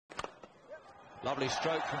Lovely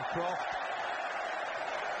stroke from Croft.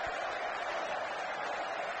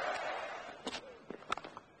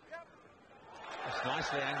 That's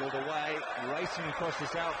nicely angled away, racing across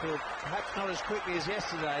this outfield, perhaps not as quickly as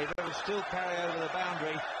yesterday, but it will still carry over the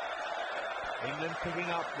boundary. England picking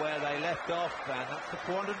up where they left off, and that's the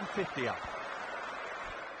 450 up.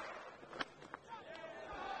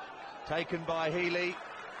 Taken by Healy.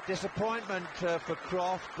 Disappointment for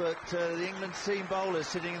Croft, but the England seam bowlers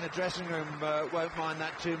sitting in the dressing room won't mind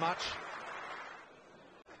that too much.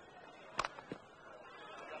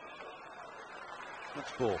 That's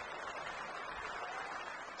 4.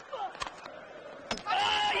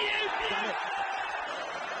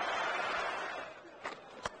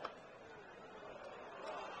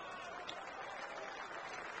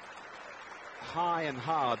 High and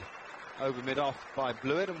hard over mid-off by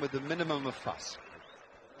Blewett, and with the minimum of fuss.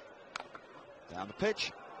 Down the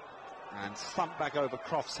pitch and thumped back over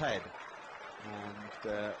Croft's head,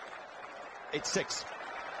 and it's 6.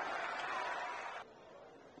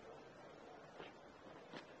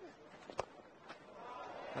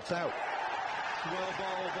 That's out. Well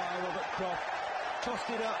bowled by Robert Croft. Tossed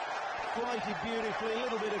it up, flighted beautifully, a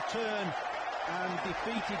little bit of turn and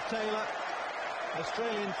defeated Taylor.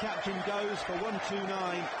 Australian captain goes for 129,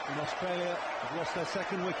 and Australia have lost their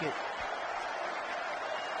second wicket.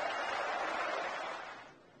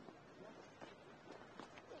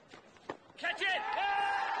 Catch it!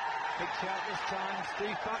 Big shout this time.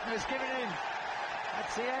 Steve Buckner's given in.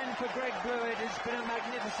 That's the end for Greg Blewett. It's been a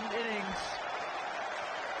magnificent innings.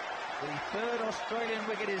 The third Australian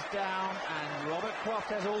wicket is down, and Robert Croft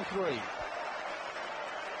has all 3.